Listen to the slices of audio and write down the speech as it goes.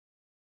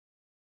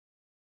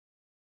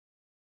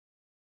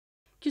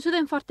Chiusura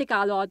in forte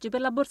calo oggi per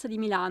la Borsa di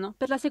Milano,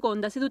 per la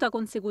seconda seduta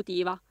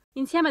consecutiva,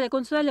 insieme alle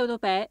consolelle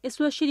europee e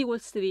sulla scia di Wall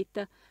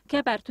Street, che è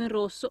aperto in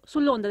rosso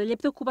sull'onda delle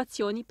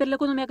preoccupazioni per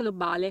l'economia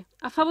globale.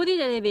 A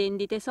favorire le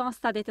vendite sono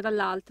state, tra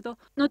l'altro,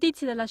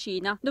 notizie dalla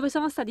Cina, dove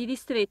sono stati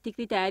ristretti i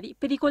criteri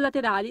per i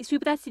collaterali sui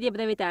prestiti a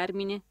breve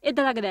termine, e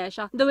dalla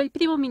Grecia, dove il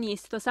primo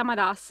ministro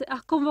Samaras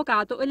ha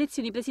convocato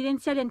elezioni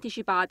presidenziali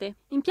anticipate.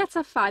 In piazza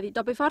affari,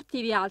 dopo i forti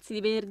rialzi di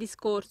venerdì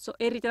scorso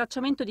e il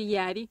ritracciamento di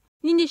ieri,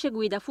 l'indice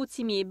guida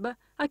FTSE MIB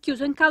ha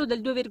chiuso in calo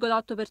del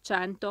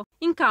 2,8%.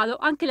 In calo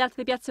anche le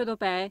altre piazze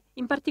europee,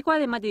 in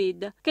particolare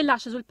Madrid, che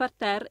lascia sul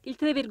parterre il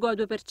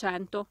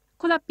 3,2%.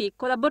 Con la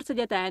piccola borsa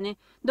di Atene,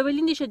 dove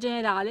l'indice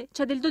generale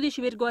cede il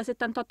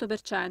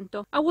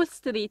 12,78%. A Wall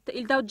Street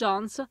il Dow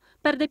Jones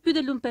perde più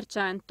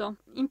dell'1%.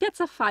 In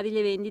piazza affari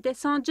le vendite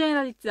sono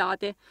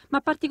generalizzate,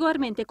 ma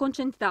particolarmente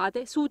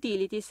concentrate su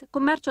utilities,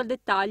 commercio al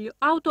dettaglio,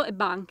 auto e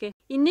banche.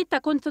 In netta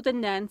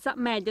controtendenza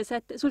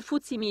Mediaset sul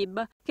FTSE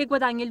MIB, che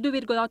guadagna il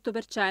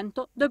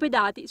 2,8% dopo i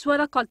dati sulla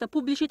raccolta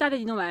pubblicitaria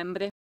di novembre.